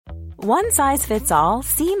One size fits all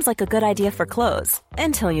seems like a good idea for clothes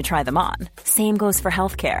until you try them on. Same goes for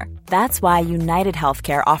healthcare. That's why United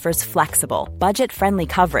Healthcare offers flexible, budget-friendly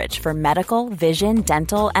coverage for medical, vision,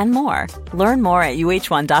 dental, and more. Learn more at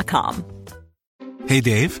uh1.com. Hey,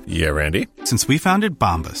 Dave. Yeah, Randy. Since we founded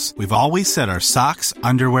Bombas, we've always said our socks,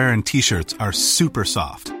 underwear, and T-shirts are super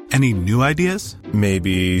soft. Any new ideas?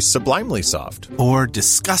 Maybe sublimely soft. Or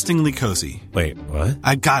disgustingly cozy. Wait, what?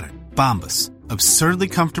 I got it. Bombas. Absurdly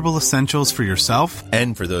comfortable essentials for yourself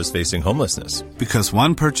and for those facing homelessness. Because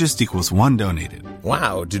one purchased equals one donated.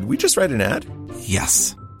 Wow, did we just write an ad?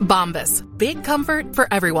 Yes. Bombas. Big comfort for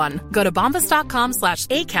everyone. Go to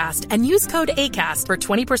bombas.com/ACAST and use code ACAST for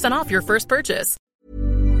 20% off your first purchase.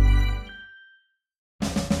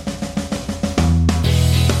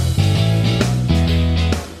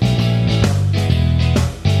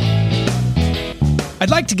 I'd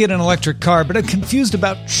like to get an electric car, but I'm confused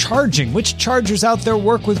about charging. Which chargers out there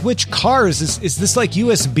work with which cars? Is this like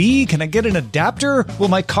USB? Can I get an adapter? Will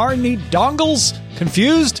my car need dongles?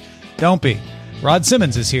 Confused? Don't be. Rod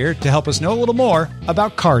Simmons is here to help us know a little more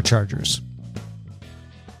about car chargers.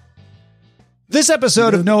 This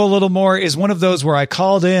episode of Know a Little More is one of those where I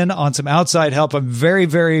called in on some outside help. I'm very,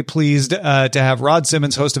 very pleased to have Rod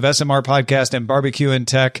Simmons, host of SMR Podcast and Barbecue and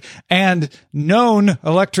Tech, and known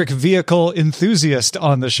electric vehicle enthusiast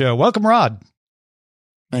on the show. Welcome, Rod.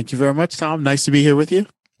 Thank you very much, Tom. Nice to be here with you.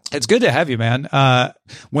 It's good to have you, man.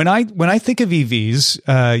 When I think of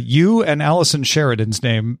EVs, you and Allison Sheridan's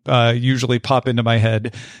name usually pop into my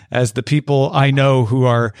head as the people I know who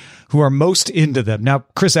are most into them. Now,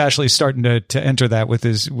 Chris Ashley's starting to enter that with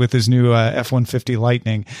his new F-150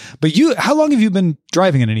 Lightning. But how long have you been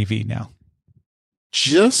driving an EV now?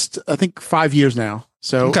 Just, I think, 5 years now.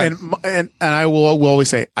 So, okay. and I will always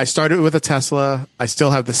say, I started with a Tesla. I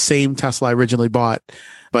still have the same Tesla I originally bought,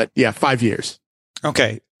 but yeah, 5 years.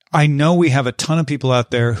 Okay. I know we have a ton of people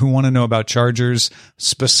out there who want to know about chargers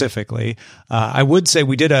specifically. I would say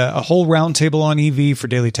we did a whole roundtable on EV for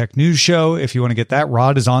Daily Tech News Show. If you want to get that,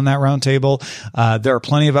 Rod is on that roundtable. There are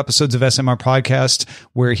plenty of episodes of SMR Podcast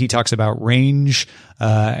where he talks about range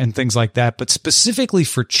and things like that. But specifically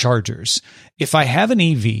for chargers, if I have an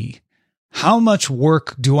EV, how much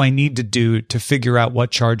work do I need to do to figure out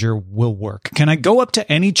what charger will work? Can I go up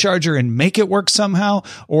to any charger and make it work somehow?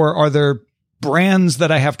 Or are there brands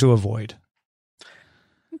that I have to avoid?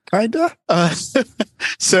 Kinda.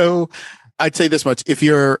 So I'd say this much. If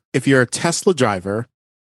you're a Tesla driver,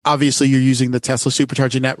 obviously you're using the Tesla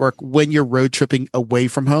supercharging network when you're road tripping away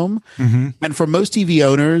from home. Mm-hmm. And for most EV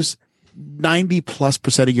owners,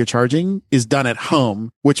 90+% of your charging is done at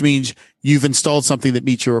home, which means you've installed something that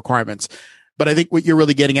meets your requirements. But I think what you're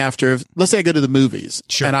really getting after, let's say I go to the movies,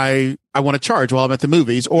 sure, and I want to charge while I'm at the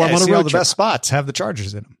movies, or I'm on a road all trip. The best spots have the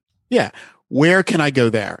chargers in them. Yeah. Where can I go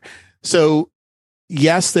there? So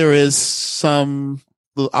yes, there is some,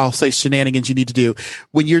 I'll say, shenanigans you need to do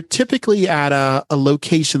when you're typically at a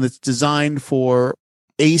location that's designed for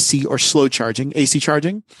AC or slow charging, AC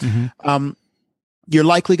charging. Mm-hmm. You're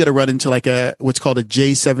likely going to run into like what's called a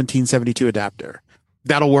J1772 adapter.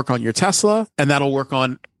 That'll work on your Tesla and that'll work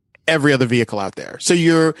on every other vehicle out there. So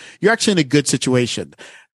you're actually in a good situation.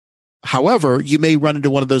 However, you may run into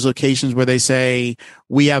one of those locations where they say,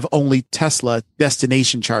 we have only Tesla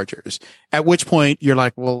destination chargers, at which point you're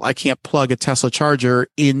like, well, I can't plug a Tesla charger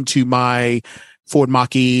into my Ford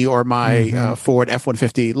Mach-E or my Ford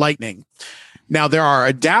F-150 Lightning. Now, there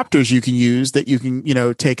are adapters you can use that you can,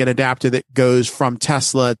 take an adapter that goes from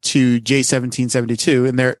Tesla to J1772,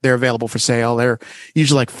 and they're available for sale. They're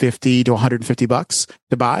usually like $50 to $150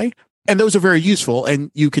 to buy. And those are very useful, and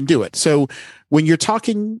you can do it. So when you're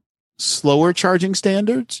talking slower charging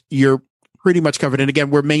standards, you're pretty much covered. And again,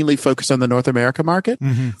 we're mainly focused on the North America market.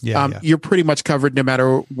 Mm-hmm. You're pretty much covered no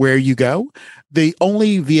matter where you go. The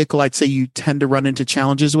only vehicle I'd say you tend to run into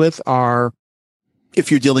challenges with are if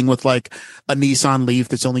you're dealing with like a Nissan Leaf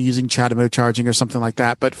that's only using CHAdeMO charging or something like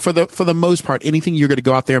that. But for the most part, anything you're going to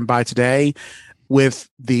go out there and buy today with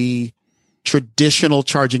the traditional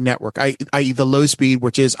charging network, i.e. the low speed,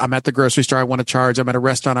 which is I'm at the grocery store, I want to charge. I'm at a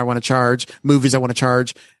restaurant, I want to charge. Movies, I want to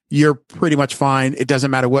charge. You're pretty much fine. It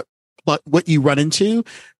doesn't matter what you run into,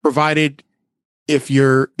 provided if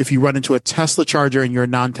you run into a Tesla charger and you're a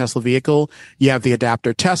non-Tesla vehicle, you have the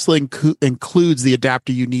adapter. Tesla includes the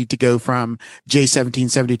adapter you need to go from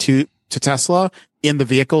J1772 to Tesla in the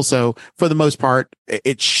vehicle. So for the most part,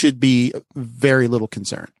 it should be very little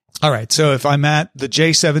concern. All right. So if I'm at the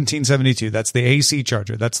J1772, that's the AC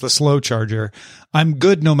charger, that's the slow charger, I'm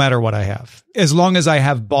good no matter what I have. As long as I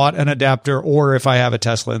have bought an adapter, or if I have a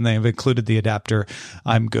Tesla and they've included the adapter,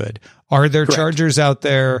 I'm good. Are there Correct. Chargers out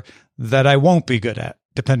there that I won't be good at?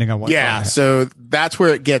 depending on what. Yeah. So that's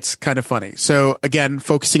where it gets kind of funny. So again,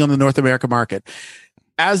 focusing on the North America market,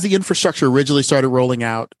 as the infrastructure originally started rolling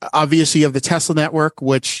out, obviously you have the Tesla network,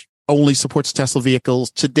 which only supports Tesla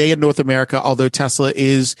vehicles today in North America, although Tesla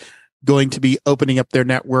is going to be opening up their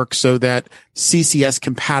network so that CCS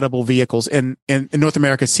compatible vehicles, and in North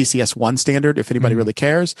America, CCS 1 standard, if anybody really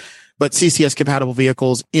cares, but CCS compatible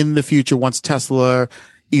vehicles in the future, once Tesla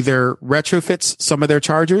either retrofits some of their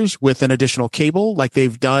chargers with an additional cable like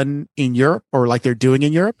they've done in Europe or like they're doing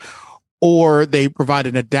in Europe, or they provide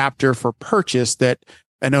an adapter for purchase that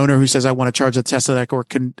an owner who says, I want to charge a Tesla network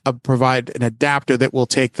can provide an adapter that will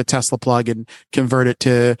take the Tesla plug and convert it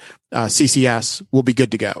to CCS will be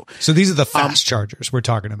good to go. So these are the fast chargers we're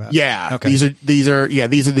talking about. Yeah. Okay. These are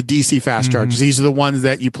the DC fast chargers. These are the ones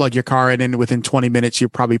that you plug your car in and within 20 minutes, you're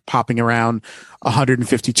probably popping around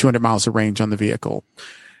 150, 200 miles of range on the vehicle.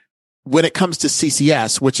 When it comes to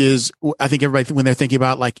CCS, which is, I think everybody, when they're thinking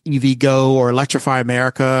about like EVgo or Electrify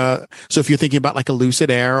America. So if you're thinking about like a Lucid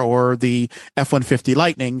Air or the F-150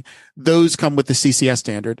 Lightning, those come with the CCS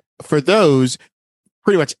standard. For those,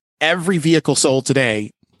 pretty much every vehicle sold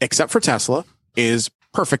today, except for Tesla, is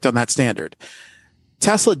perfect on that standard.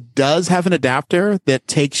 Tesla does have an adapter that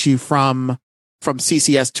takes you from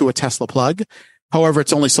CCS to a Tesla plug. However,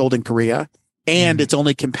 it's only sold in Korea and it's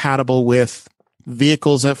only compatible with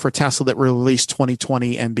vehicles for Tesla that were released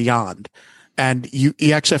 2020 and beyond. And you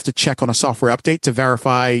actually have to check on a software update to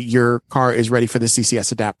verify your car is ready for the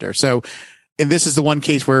CCS adapter. So, and this is the one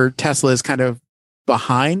case where Tesla is kind of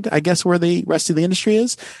behind, I guess, where the rest of the industry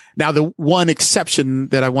is. Now, the one exception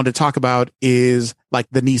that I want to talk about is like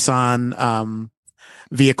the Nissan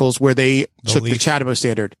vehicles where they took the CHAdeMO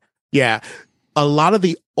standard. Yeah. A lot of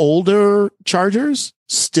the older chargers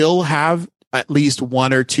still have at least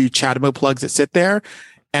one or two CHAdeMO plugs that sit there.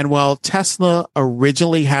 And while Tesla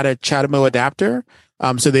originally had a CHAdeMO adapter,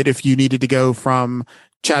 so that if you needed to go from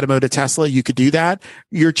CHAdeMO to Tesla, you could do that.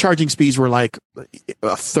 Your charging speeds were like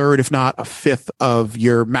a third, if not a fifth of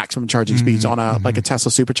your maximum charging speeds on like a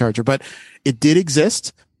Tesla supercharger, but it did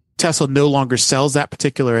exist. Tesla no longer sells that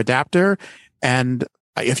particular adapter. And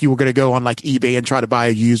if you were going to go on like eBay and try to buy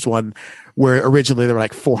a used one where originally they were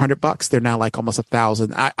like $400, they're now like almost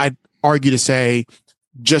 $1,000. I'd argue to say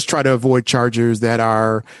just try to avoid chargers that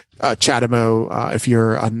are CHAdeMO if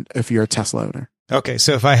you're a Tesla owner. Okay,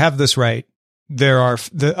 so if I have this right, there are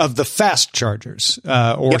the fast chargers,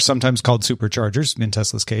 or sometimes called superchargers in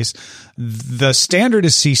Tesla's case. The standard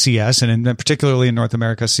is CCS, and particularly in North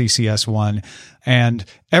America, CCS 1, and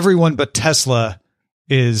everyone but Tesla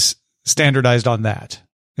is standardized on that.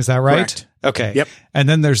 Is that right? Correct. Okay. Yep. And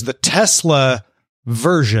then there's the Tesla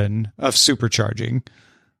version of supercharging,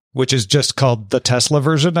 which is just called the Tesla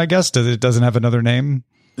version, I guess. It doesn't have another name.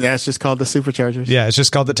 Yeah, it's just called the superchargers. Yeah, it's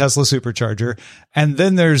just called the Tesla supercharger. And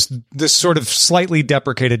then there's this sort of slightly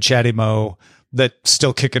deprecated CHAdeMO that's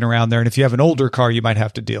still kicking around there. And if you have an older car, you might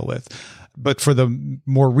have to deal with. But for the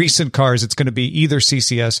more recent cars, it's going to be either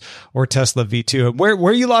CCS or Tesla V2. And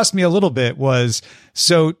where you lost me a little bit was,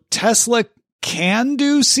 so Tesla can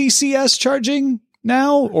do CCS charging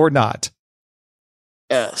now or not?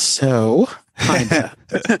 So kinda.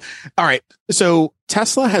 All right. So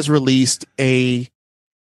Tesla has released a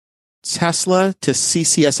Tesla to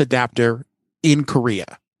CCS adapter in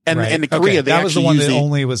Korea. And in Korea, that was the one that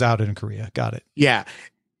only was out in Korea. Got it. Yeah.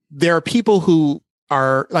 There are people who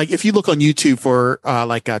are like, if you look on YouTube for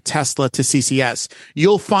like a Tesla to CCS,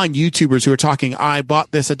 you'll find YouTubers who are talking, I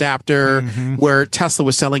bought this adapter where Tesla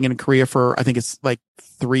was selling it in Korea for, I think it's like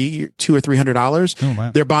 $200 or $300. Oh,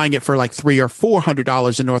 wow. They're buying it for like $300 or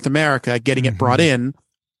 $400 in North America, getting it brought in.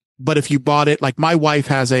 But if you bought it, like my wife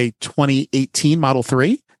has a 2018 Model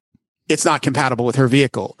 3, it's not compatible with her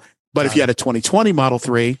vehicle. But if you had a 2020 Model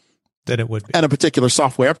 3, then it would be. And a particular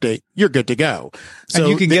software update, you're good to go. So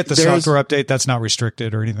and you can get the software update. That's not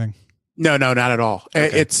restricted or anything. No, not at all.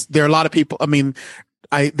 Okay. There are a lot of people. I mean,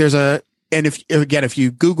 and if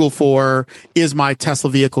you Google for, is my Tesla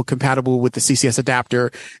vehicle compatible with the CCS adapter?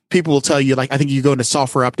 People will tell you, like, I think you go into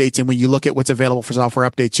software updates, and when you look at what's available for software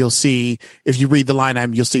updates, you'll see, if you read the line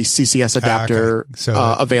item, you'll see CCS adapter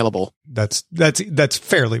available. That's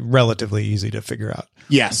fairly relatively easy to figure out.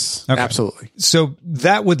 Yes, absolutely. So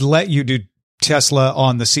that would let you do Tesla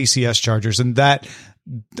on the CCS chargers, and that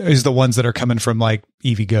is the ones that are coming from like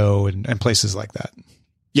EVgo and places like that.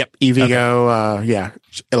 Yep. EVgo,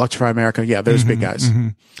 Electrify America. Yeah. Those big guys.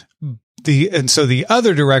 So the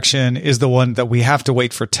other direction is the one that we have to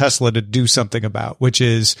wait for Tesla to do something about, which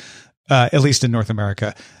is, at least in North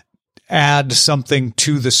America, add something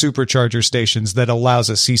to the supercharger stations that allows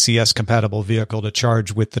a CCS compatible vehicle to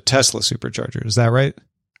charge with the Tesla supercharger. Is that right?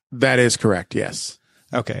 That is correct. Yes.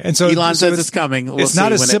 Okay. And so Elon says it's coming. We'll it's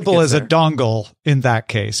not as simple as a there. dongle in that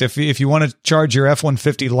case. If you want to charge your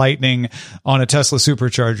F-150 Lightning on a Tesla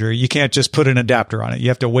supercharger, you can't just put an adapter on it. You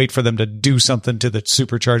have to wait for them to do something to the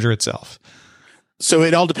supercharger itself. So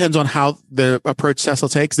it all depends on how the approach Tesla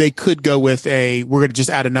takes. They could go with we're going to just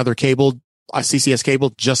add another cable, a CCS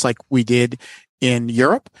cable, just like we did in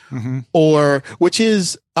Europe, or which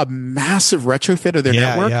is a massive retrofit of their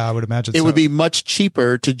network. Yeah, I would imagine it would be much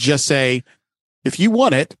cheaper to just say, if you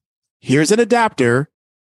want it, here's an adapter,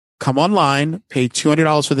 come online, pay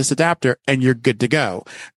 $200 for this adapter, and you're good to go.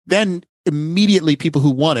 Then immediately people who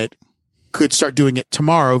want it could start doing it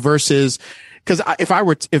tomorrow versus, because if I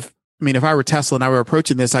were Tesla and I were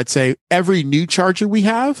approaching this, I'd say every new charger we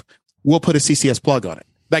have, we'll put a CCS plug on it.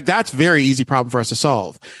 Like that's very easy problem for us to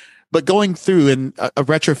solve. But going through and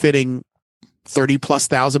retrofitting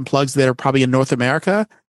 30,000+ plugs that are probably in North America,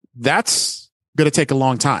 that's going to take a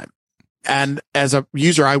long time. And as a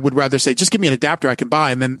user, I would rather say, just give me an adapter I can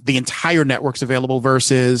buy. And then the entire network's available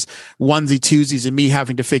versus onesie twosies and me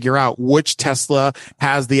having to figure out which Tesla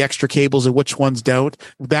has the extra cables and which ones don't.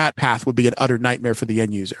 That path would be an utter nightmare for the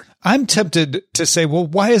end user. I'm tempted to say, well,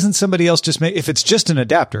 why isn't somebody else just if it's just an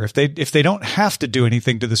adapter, if they don't have to do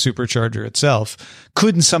anything to the supercharger itself,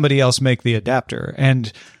 couldn't somebody else make the adapter?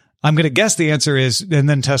 And I'm going to guess the answer is, and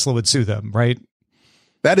then Tesla would sue them, right?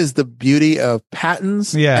 That is the beauty of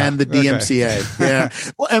patents and the DMCA. Okay. Yeah.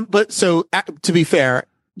 Well, but so to be fair,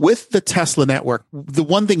 with the Tesla network, the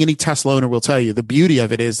one thing any Tesla owner will tell you, the beauty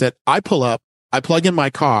of it is that I pull up, I plug in my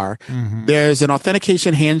car. There's an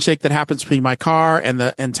authentication handshake that happens between my car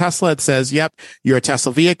and Tesla. It says, yep, you're a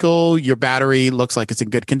Tesla vehicle. Your battery looks like it's in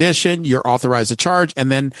good condition. You're authorized to charge. And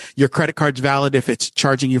then your credit card's valid if it's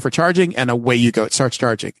charging you for charging, and away you go. It starts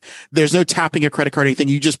charging. There's no tapping a credit card or anything.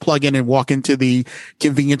 You just plug in and walk into the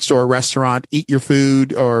convenience store or restaurant, eat your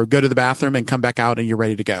food or go to the bathroom and come back out and you're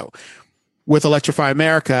ready to go. With Electrify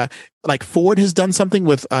America, like Ford has done something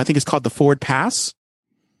with, I think it's called the Ford Pass,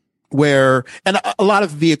 where, and a lot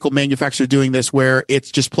of vehicle manufacturers are doing this, where it's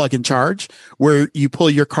just plug and charge, where you pull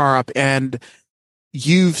your car up and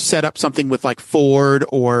you've set up something with like Ford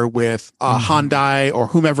or with Hyundai or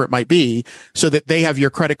whomever it might be, so that they have your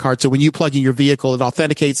credit card. So when you plug in your vehicle, it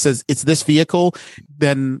authenticates, says it's this vehicle,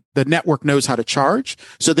 then the network knows how to charge.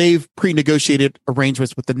 So they've pre-negotiated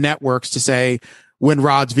arrangements with the networks to say, when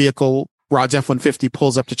Rod's F-150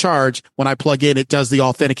 pulls up to charge, when I plug in, it does the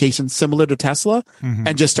authentication similar to Tesla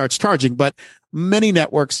and just starts charging. But many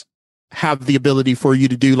networks have the ability for you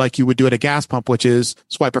to do like you would do at a gas pump, which is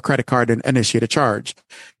swipe a credit card and initiate a charge.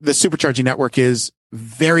 The supercharging network is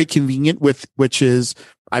very convenient which is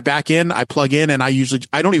I back in, I plug in, and I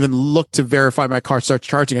don't even look to verify my car starts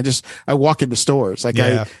charging. I walk into stores.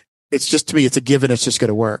 It's just, to me, it's a given. It's just going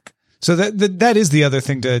to work. So that is the other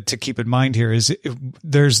thing to keep in mind here is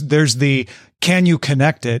there's the can you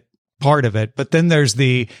connect it part of it, but then there's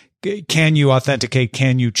the can you authenticate,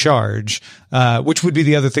 can you charge, which would be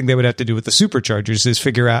the other thing they would have to do with the superchargers, is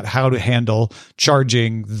figure out how to handle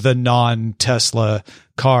charging the non-Tesla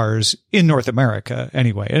cars in North America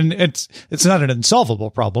anyway. And it's not an insolvable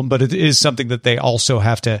problem, but it is something that they also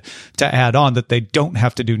have to add on that they don't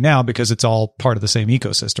have to do now because it's all part of the same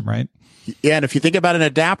ecosystem, right? Yeah, and if you think about an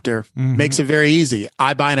adapter, makes it very easy.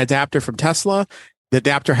 I buy an adapter from Tesla. The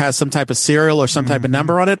adapter has some type of serial or some type of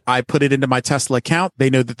number on it. I put it into my Tesla account.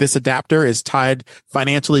 They know that this adapter is tied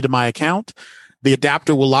financially to my account. The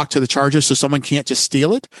adapter will lock to the charger so someone can't just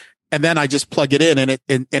steal it. And then I just plug it in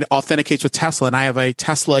and it authenticates with Tesla. And I have a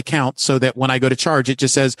Tesla account so that when I go to charge, it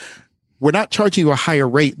just says, we're not charging you a higher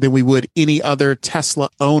rate than we would any other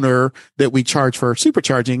Tesla owner that we charge for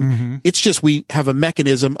supercharging. It's just we have a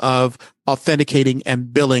mechanism of authenticating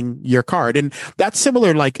and billing your card. And that's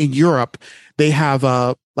similar, like in Europe, they have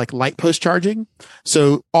like light post charging.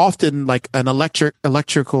 So often like an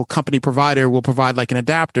electrical company provider will provide like an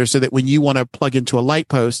adapter so that when you want to plug into a light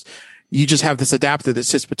post, you just have this adapter that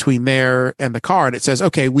sits between there and the car. And it says,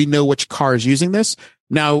 okay, we know which car is using this.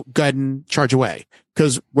 Now go ahead and charge away.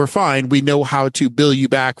 Because we're fine. We know how to bill you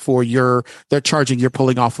back for they're charging you're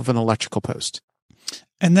pulling off of an electrical post.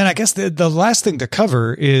 And then I guess the last thing to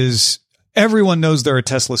cover is everyone knows there are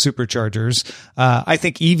Tesla superchargers. I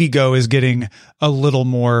think EVgo is getting a little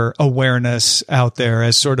more awareness out there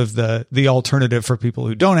as sort of the alternative for people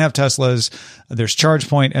who don't have Teslas. There's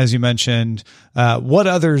ChargePoint, as you mentioned. What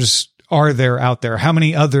others are there out there? How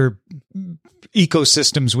many other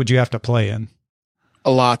ecosystems would you have to play in? A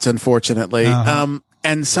lot, unfortunately.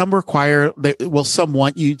 And some require, some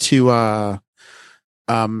want you to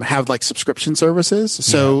have like subscription services.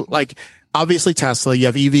 So like obviously Tesla, you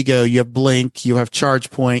have EVgo, you have Blink, you have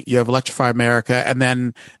ChargePoint, you have Electrify America, and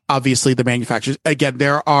then obviously the manufacturers. Again,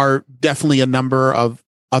 there are definitely a number of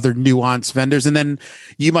other nuanced vendors. And then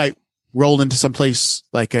you might roll into some place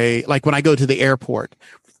like when I go to the airport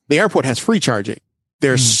has free charging.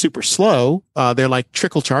 They're super slow. They're like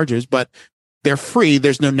trickle chargers, but they're free.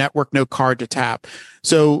 There's no network, no card to tap.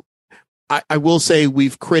 So I will say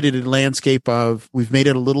we've created a landscape we've made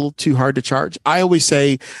it a little too hard to charge. I always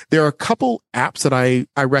say there are a couple apps that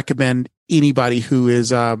I recommend anybody who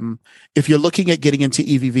is, if you're looking at getting into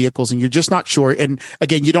EV vehicles and you're just not sure. And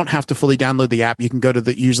again, you don't have to fully download the app. You can go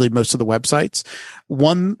to usually most of the websites.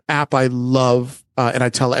 One app I love, and I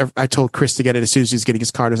told Chris to get it as soon as he's getting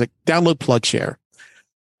his card. I was like, download PlugShare.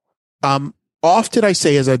 Often I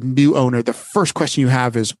say as a new owner, the first question you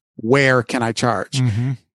have is, where can I charge?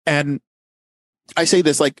 Mm-hmm. And I say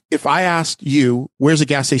this, like, if I asked you, where's a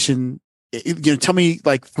gas station? Tell me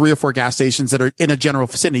like 3 or 4 gas stations that are in a general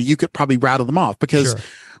vicinity. You could probably rattle them off because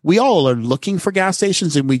we all are looking for gas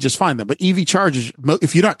stations and we just find them. But EV chargers,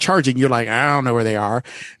 if you're not charging, you're like, I don't know where they are.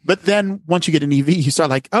 But then once you get an EV, you start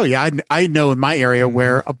like, oh yeah, I know in my area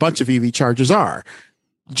where a bunch of EV chargers are,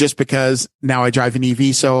 just because now I drive an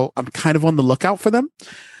EV. So I'm kind of on the lookout for them.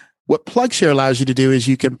 What PlugShare allows you to do is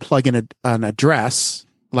you can plug in an address,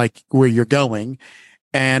 like where you're going.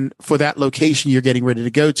 And for that location you're getting ready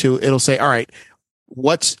to go to, it'll say, all right,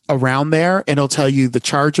 what's around there? And it'll tell you the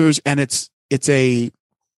chargers. And it's a,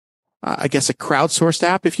 I guess a crowdsourced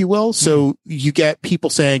app, if you will. So you get people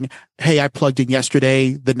saying, hey, I plugged in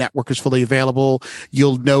yesterday. The network is fully available.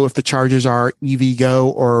 You'll know if the chargers are EVgo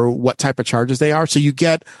or what type of chargers they are. So you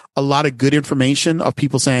get a lot of good information of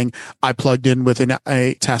people saying, I plugged in with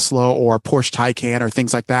a Tesla or a Porsche Taycan or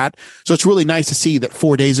things like that. So it's really nice to see that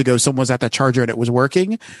 4 days ago, someone was at that charger and it was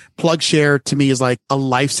working. PlugShare to me is like a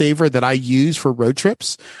lifesaver that I use for road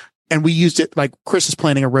trips. And we used it, like Chris is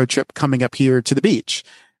planning a road trip coming up here to the beach.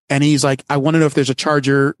 And he's like, I want to know if there's a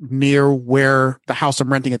charger near where the house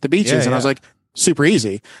I'm renting at the beach is. And I was like, super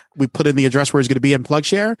easy. We put in the address where he's going to be in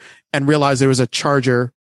PlugShare and realized there was a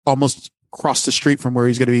charger almost across the street from where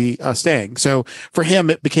he's going to be staying. So for him,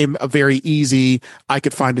 it became a very easy, I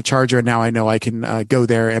could find a charger and now I know I can go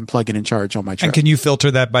there and plug in and charge on my trip. And can you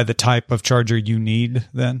filter that by the type of charger you need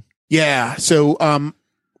then? Yeah. So,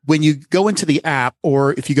 when you go into the app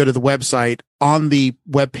or if you go to the website, on the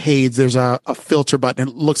web page, there's a filter button.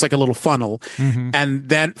 It looks like a little funnel. Mm-hmm. And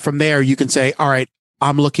then from there, you can say, all right,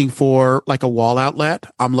 I'm looking for like a wall outlet.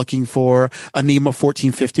 I'm looking for a NEMA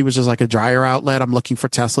 1450, which is like a dryer outlet. I'm looking for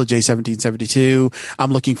Tesla J1772.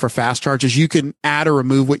 I'm looking for fast chargers. You can add or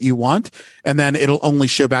remove what you want, and then it'll only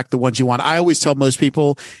show back the ones you want. I always tell most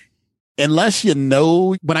people, unless you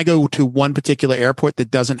know, when I go to one particular airport that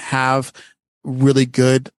doesn't have really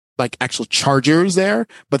good, like actual chargers there,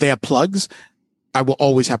 but they have plugs, I will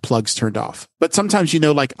always have plugs turned off. But sometimes,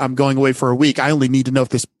 like I'm going away for a week. I only need to know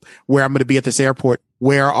where I'm going to be at this airport.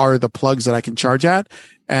 Where are the plugs that I can charge at?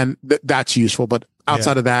 And that's useful. But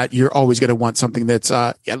outside of that, you're always going to want something that's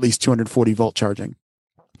at least 240 volt charging.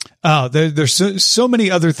 Oh, there's so many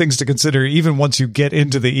other things to consider, even once you get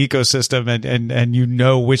into the ecosystem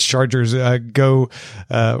and which chargers go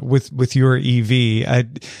with your EV.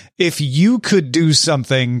 If you could do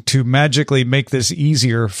something to magically make this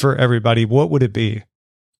easier for everybody, what would it be?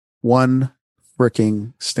 One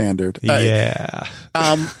freaking standard. Yeah.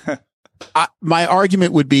 My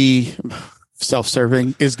argument would be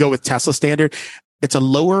self-serving is go with Tesla standard. It's a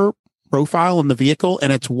lower profile in the vehicle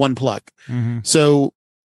and it's one plug. Mm-hmm. So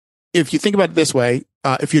if you think about it this way,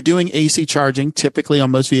 if you're doing AC charging, typically on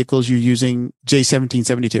most vehicles, you're using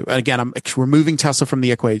J1772. And again, I'm removing Tesla from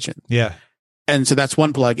the equation. Yeah. And so that's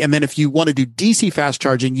one plug. And then if you want to do DC fast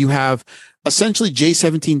charging, you have essentially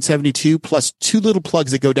J1772 plus 2 little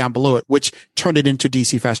plugs that go down below it, which turn it into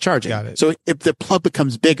DC fast charging. Got it. So if the plug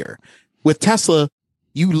becomes bigger, with Tesla,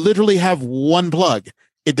 you literally have one plug.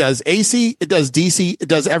 It does AC, it does DC, it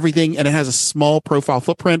does everything, and it has a small profile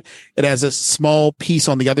footprint. It has a small piece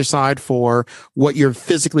on the other side for what you're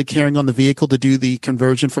physically carrying on the vehicle to do the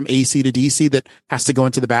conversion from AC to DC that has to go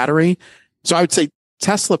into the battery. So I would say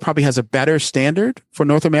Tesla probably has a better standard for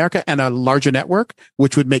North America and a larger network,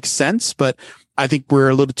 which would make sense. But I think we're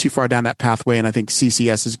a little too far down that pathway, and I think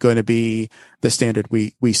CCS is going to be the standard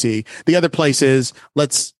we see. The other place is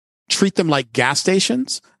let's treat them like gas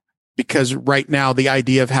stations. Because right now, the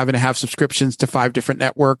idea of having to have subscriptions to 5 different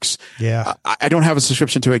networks. Yeah. I don't have a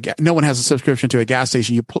subscription to no one has a subscription to a gas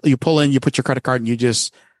station. You pull in, you put your credit card and you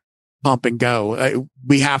just pump and go.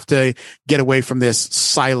 We have to get away from this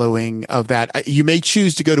siloing of that. You may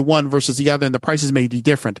choose to go to one versus the other and the prices may be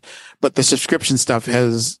different, but the subscription stuff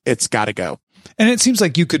it's got to go. And it seems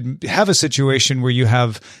like you could have a situation where you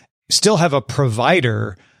still have a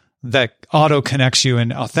provider that auto connects you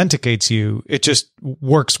and authenticates you. It just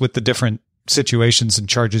works with the different situations and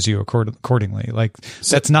charges you accordingly. Like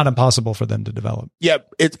that's not impossible for them to develop. Yeah.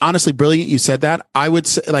 It's honestly brilliant. You said that. I would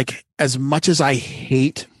say, like, as much as I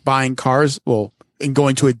hate buying cars, and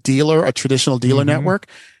going to a traditional dealer network,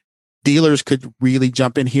 dealers could really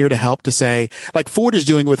jump in here to help to say, like Ford is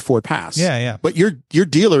doing with Ford Pass. Yeah. But your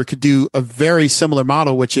dealer could do a very similar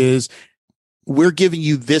model, which is we're giving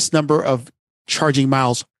you this number of charging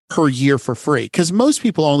miles per year for free. Cause most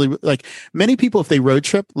people many people, if they road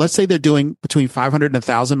trip, let's say they're doing between 500 and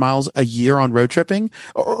 1,000 miles a year on road tripping,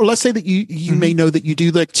 or let's say that you may know that you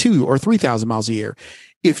do like 2,000 or 3,000 miles a year.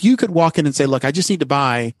 If you could walk in and say, look, I just need to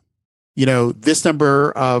buy, this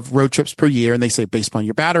number of road trips per year. And they say, based upon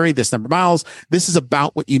your battery, this number of miles, this is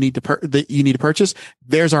about what you need to purchase.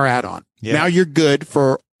 There's our add-on. Yeah. Now you're good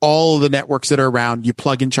for all of the networks that are around. You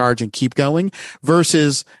plug and charge and keep going,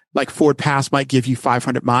 versus like Ford Pass might give you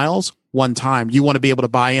 500 miles one time. You want to be able to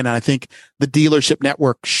buy in. And I think the dealership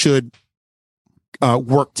network should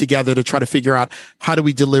work together to try to figure out how do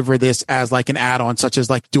we deliver this as like an add-on, such as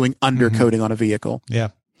like doing undercoating on a vehicle. Yeah.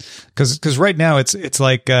 Cause right now it's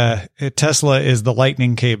like, Tesla is the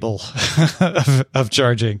lightning cable of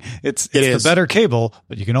charging. It's the better cable,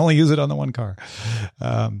 but you can only use it on the one car.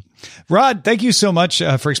 Rod, thank you so much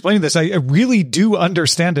for explaining this. I really do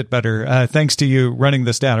understand it better. Thanks to you running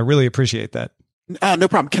this down. I really appreciate that. No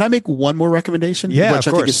problem. Can I make one more recommendation? Yeah, which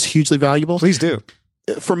I think is hugely valuable. Please do.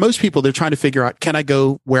 For most people, they're trying to figure out, can I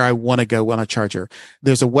go where I want to go on a charger?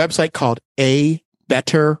 There's a website called A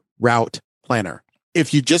Better Route Planner.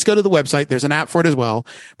 If you just go to the website, there's an app for it as well.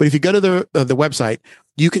 But if you go to the website,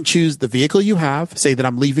 you can choose the vehicle you have. Say that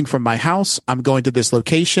I'm leaving from my house. I'm going to this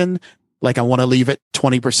location. Like I want to leave at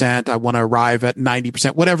 20%. I want to arrive at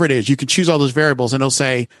 90%, whatever it is. You can choose all those variables and it'll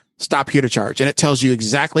say, stop here to charge. And it tells you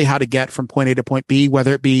exactly how to get from point A to point B,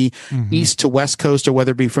 whether it be east to west coast or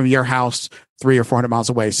whether it be from your house 300 or 400 miles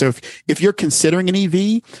away. So if you're considering an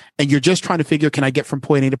EV and you're just trying to figure, can I get from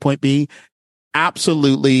point A to point B?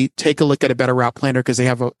 Absolutely take a look at a Better Route Planner, because they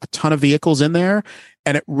have a ton of vehicles in there,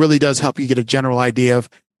 and it really does help you get a general idea of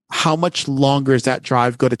how much longer is that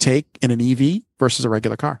drive going to take in an EV versus a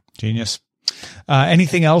regular car. Genius.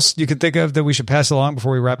 Anything else you can think of that we should pass along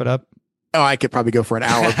before we wrap it up? Oh, I could probably go for an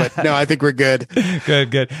hour, but no, I think we're good.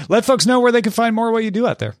 Good. Let folks know where they can find more of what you do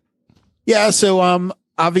out there. Yeah. So,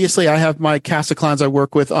 obviously, I have my cast of clowns I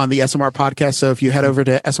work with on the SMR podcast. So if you head over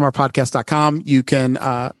to smrpodcast.com, you can,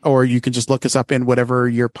 or you can just look us up in whatever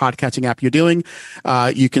your podcasting app you're doing.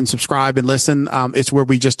 You can subscribe and listen. It's where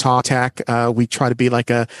we just talk tech. We try to be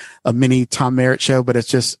like a mini Tom Merritt show, but it's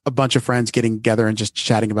just a bunch of friends getting together and just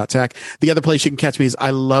chatting about tech. The other place you can catch me is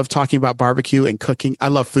I love talking about barbecue and cooking. I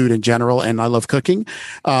love food in general, and I love cooking.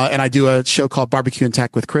 And I do a show called Barbecue and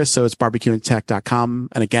Tech with Chris. So it's barbecueandtech.com.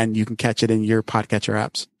 And again, you can catch it in your podcatcher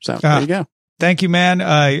apps. So there you go. Thank you, man.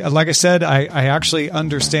 Like I said, I actually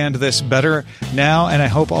understand this better now, and I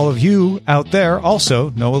hope all of you out there also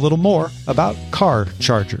know a little more about car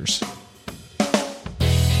chargers.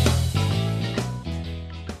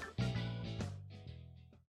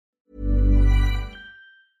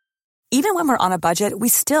 Even when we're on a budget, we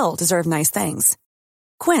still deserve nice things.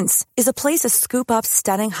 Quince is a place to scoop up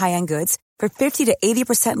stunning high-end goods for 50 to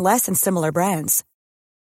 80% less than similar brands.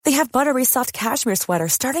 They have buttery soft cashmere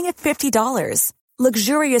sweaters starting at $50,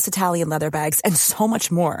 luxurious Italian leather bags, and so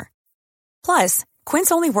much more. Plus,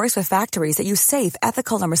 Quince only works with factories that use safe,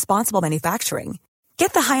 ethical, and responsible manufacturing.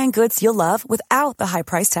 Get the high-end goods you'll love without the high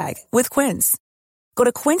price tag with Quince. Go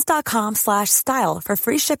to quince.com/style for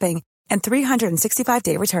free shipping and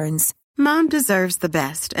 365-day returns. Mom deserves the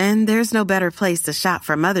best, and there's no better place to shop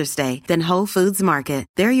for Mother's Day than Whole Foods Market.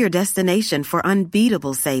 They're your destination for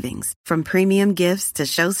unbeatable savings, from premium gifts to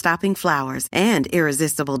show-stopping flowers and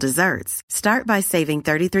irresistible desserts. Start by saving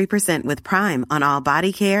 33% with Prime on all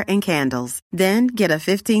body care and candles. Then get a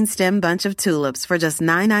 15-stem bunch of tulips for just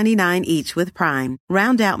 $9.99 each with Prime.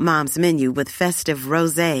 Round out Mom's menu with festive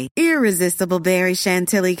rosé, irresistible berry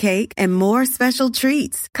chantilly cake, and more special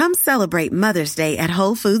treats. Come celebrate Mother's Day at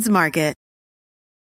Whole Foods Market